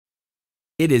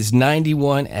It is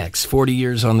 91X, 40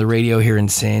 years on the radio here in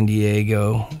San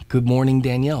Diego. Good morning,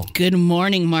 Danielle. Good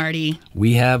morning, Marty.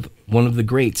 We have one of the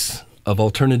greats of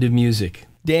alternative music,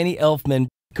 Danny Elfman,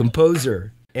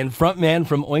 composer and frontman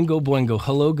from Oingo Boingo.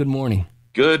 Hello, good morning.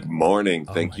 Good morning.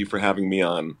 Thank you for having me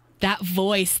on. That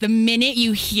voice, the minute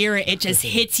you hear it, it just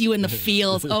hits you in the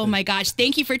feels. Oh my gosh.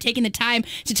 Thank you for taking the time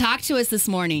to talk to us this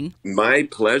morning. My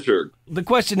pleasure. The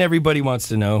question everybody wants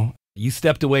to know, you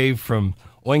stepped away from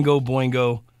Oingo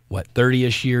Boingo, what,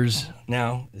 30-ish years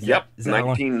now? Is that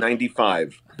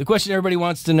 1995. The question everybody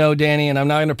wants to know, Danny, and I'm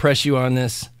not going to press you on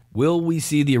this, will we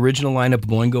see the original lineup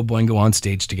of Oingo Boingo on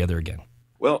stage together again?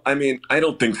 Well, I mean, I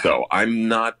don't think so. I'm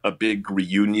not a big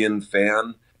reunion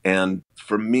fan. And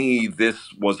for me,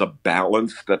 this was a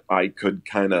balance that I could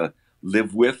kind of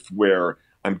live with, where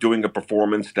I'm doing a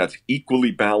performance that's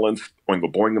equally balanced,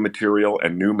 Oingo Boingo material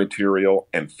and new material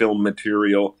and film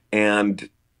material. And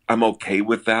I'm okay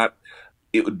with that.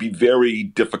 It would be very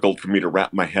difficult for me to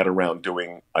wrap my head around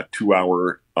doing a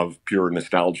 2-hour of pure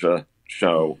nostalgia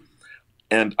show.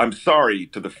 And I'm sorry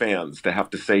to the fans to have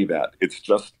to say that. It's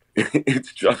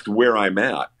just where I'm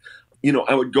at. You know,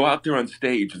 I would go out there on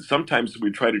stage, and sometimes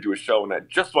we'd try to do a show, and I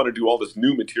just want to do all this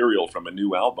new material from a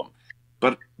new album.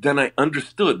 But then I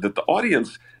understood that the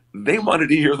audience, they wanted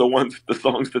to hear the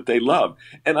songs that they love.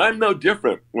 And I'm no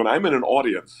different when I'm in an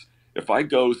audience. If I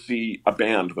go see a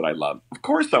band that I love, of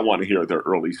course I want to hear their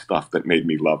early stuff that made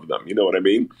me love them. You know what I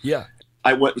mean? Yeah.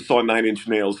 I went and saw 9 Inch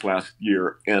Nails last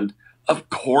year, and of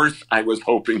course I was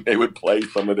hoping they would play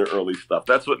some of their early stuff.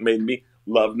 That's what made me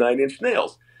love 9 Inch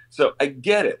Nails. So I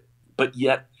get it. But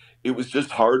yet it was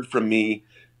just hard for me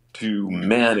to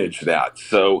manage that.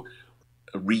 So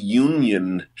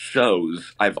reunion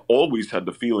shows, I've always had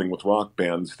the feeling with rock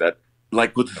bands that,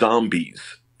 like with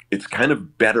zombies, it's kind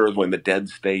of better when the dead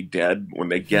stay dead, when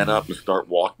they get up and start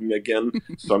walking again.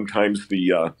 Sometimes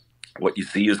what you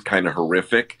see is kind of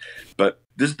horrific. But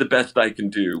this is the best I can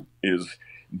do, is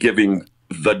giving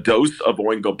the dose of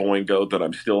Oingo Boingo that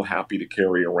I'm still happy to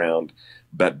carry around,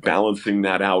 but balancing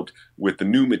that out with the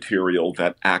new material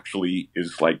that actually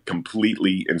is like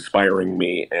completely inspiring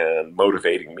me and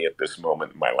motivating me at this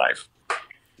moment in my life.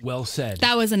 Well said.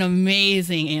 That was an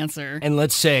amazing answer. And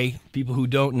let's say, people who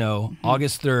don't know,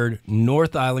 August 3rd,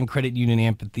 North Island Credit Union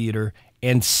Amphitheater,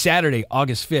 and Saturday,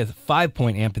 August 5th, 5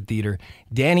 Point Amphitheater,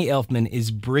 Danny Elfman is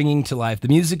bringing to life the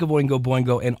music of Oingo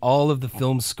Boingo and all of the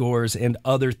film scores and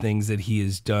other things that he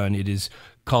has done. It is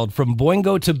called From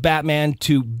Boingo to Batman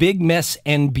to Big Mess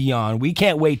and Beyond. We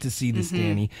can't wait to see this,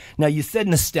 Danny. Now, you said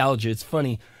nostalgia. It's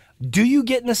funny. Do you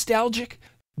get nostalgic?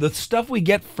 The stuff we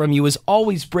get from you is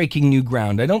always breaking new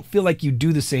ground. I don't feel like you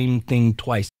do the same thing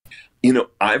twice. You know,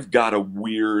 I've got a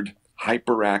weird,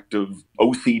 hyperactive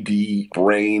OCD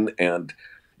brain. And,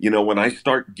 you know, when I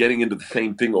start getting into the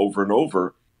same thing over and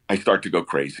over, I start to go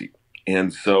crazy.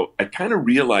 And so I kind of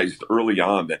realized early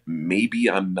on that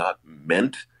maybe I'm not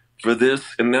meant for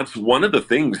this. And that's one of the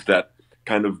things that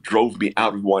kind of drove me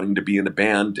out of wanting to be in a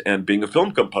band and being a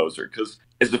film composer. Because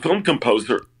as a film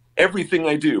composer, everything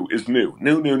I do is new.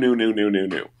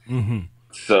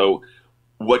 So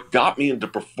what got me into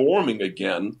performing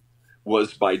again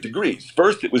was by degrees.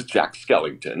 First, it was Jack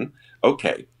Skellington.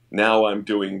 Okay, now I'm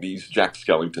doing these Jack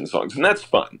Skellington songs, and that's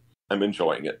fun. I'm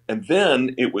enjoying it. And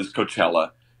then it was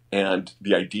Coachella and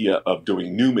the idea of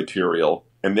doing new material,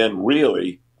 and then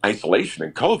really isolation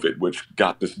and COVID, which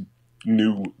got this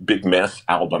new Big Mess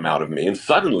album out of me. And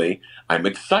suddenly, I'm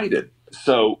excited.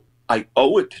 So I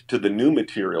owe it to the new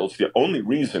material. It's the only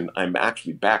reason I'm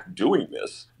actually back doing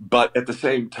this. But at the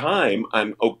same time,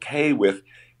 I'm okay with,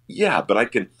 but I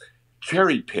can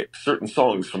cherry pick certain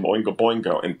songs from Oingo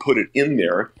Boingo and put it in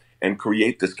there and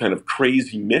create this kind of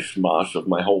crazy mishmash of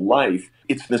my whole life.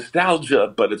 It's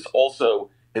nostalgia, but it's also,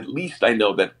 at least I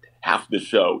know that half the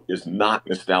show is not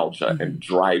nostalgia and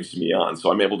drives me on. So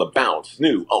I'm able to bounce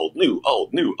new, old, new,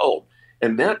 old, new, old.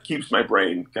 And that keeps my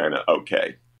brain kind of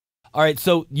okay. All right,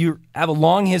 so you have a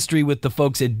long history with the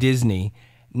folks at Disney.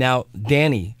 Now,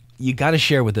 Danny, you got to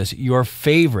share with us your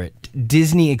favorite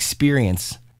Disney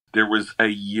experience. There was a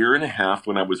year and a half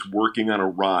when I was working on a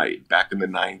ride back in the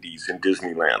 90s in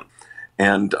Disneyland.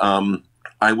 And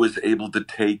I was able to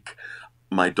take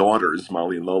my daughters,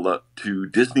 Molly and Lola, to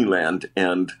Disneyland.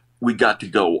 And we got to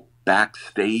go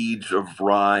backstage of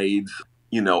rides,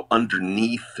 you know,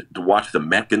 underneath to watch the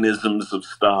mechanisms of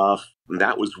stuff. And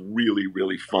that was really,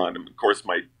 really fun. And of course,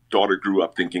 my daughter grew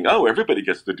up thinking, oh, everybody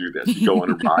gets to do this. You go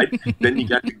on a ride, then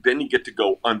you get to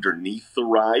go underneath the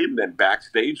ride and then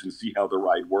backstage and see how the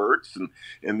ride works.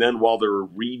 And then while they're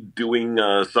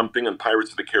redoing something on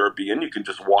Pirates of the Caribbean, you can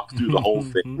just walk through the whole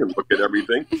thing and look at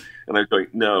everything. And I'm going,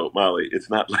 no, Molly, it's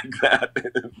not like that.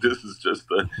 This is just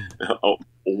a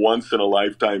once in a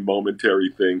lifetime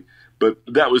momentary thing. But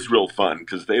that was real fun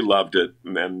because they loved it.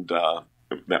 And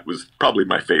that was probably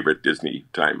my favorite Disney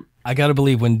time. I got to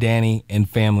believe when Danny and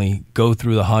family go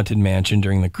through the Haunted Mansion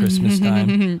during the Christmas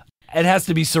time, it has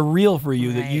to be surreal for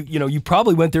you that you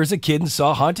probably went there as a kid and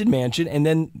saw Haunted Mansion, and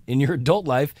then in your adult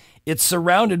life, it's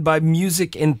surrounded by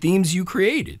music and themes you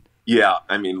created. Yeah,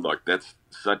 I mean, look,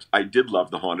 I did love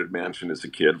the Haunted Mansion as a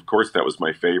kid. Of course, that was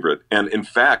my favorite. And in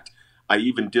fact, I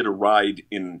even did a ride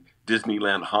in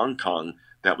Disneyland, Hong Kong.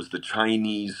 That was the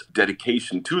Chinese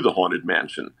dedication to the Haunted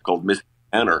Mansion called Mystic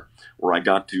Manor, where I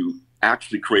got to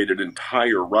actually create an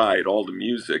entire ride, all the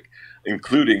music,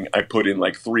 including I put in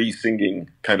like 3 singing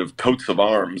kind of coats of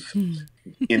arms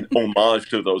in homage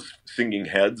to those singing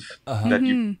heads that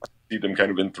you see them kind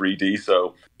of in 3D.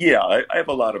 So yeah, I have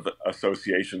a lot of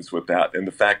associations with that. And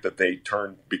the fact that they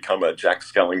become a Jack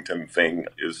Skellington thing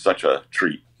is such a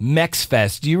treat.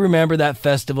 MexFest. Do you remember that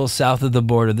festival south of the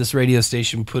border? This radio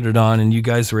station put it on, and you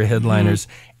guys were headliners.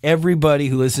 Everybody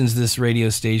who listens to this radio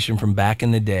station from back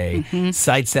in the day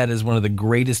cites that as one of the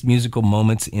greatest musical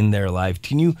moments in their life.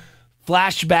 Can you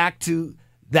flash back to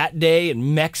that day at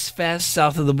MexFest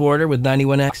south of the border with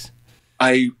 91X?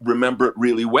 I remember it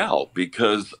really well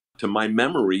because, to my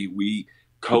memory, we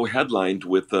co-headlined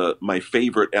with my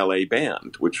favorite LA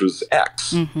band, which was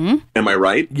X. Am I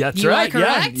right? That's You right. are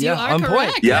correct. Yeah, You are on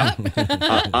correct. point. Yeah.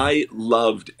 I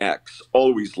loved X,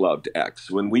 always loved X.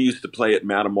 When we used to play at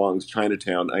Madame Wong's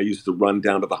Chinatown, I used to run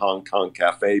down to the Hong Kong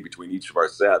Cafe between each of our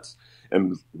sets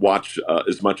and watch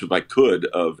as much as I could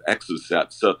of X's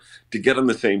sets. So to get on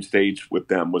the same stage with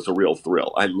them was a real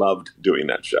thrill. I loved doing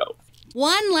that show.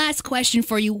 One last question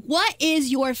for you. What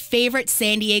is your favorite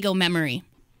San Diego memory?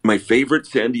 My favorite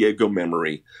San Diego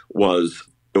memory was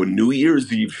a New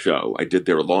Year's Eve show I did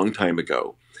there a long time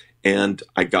ago. And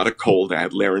I got a cold. I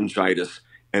had laryngitis.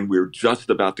 And we were just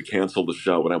about to cancel the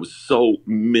show. And I was so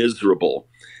miserable.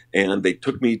 And they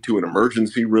took me to an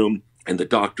emergency room. And the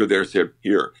doctor there said,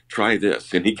 here, try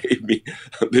this. And he gave me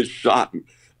this shot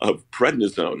of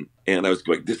prednisone. And I was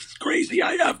going, this is crazy.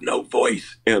 I have no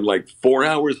voice. And like 4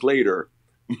 hours later,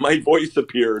 my voice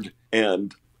appeared.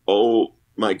 And oh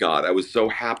my God, I was so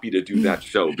happy to do that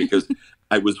show because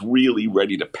I was really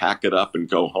ready to pack it up and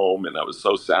go home. And I was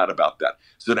so sad about that.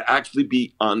 So to actually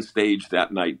be on stage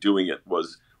that night doing it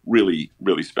was really,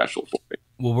 really special for me.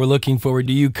 Well, we're looking forward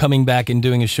to you coming back and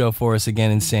doing a show for us again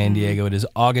in San Diego. It is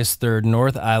August 3rd,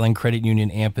 North Island Credit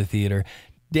Union Amphitheater.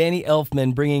 Danny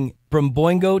Elfman bringing from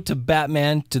Boingo to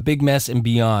Batman to Big Mess and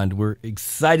beyond. We're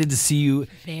excited to see you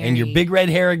and your big red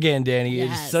hair again, Danny. It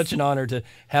is such an honor to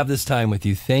have this time with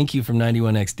you. Thank you from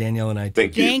 91X, Danielle and I.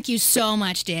 Thank you. Thank you so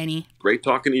much, Danny. Great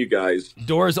talking to you guys.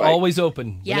 Doors always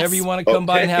open. Yes. Whenever you want to come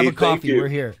by and have a coffee, we're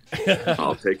here.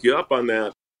 I'll take you up on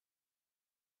that.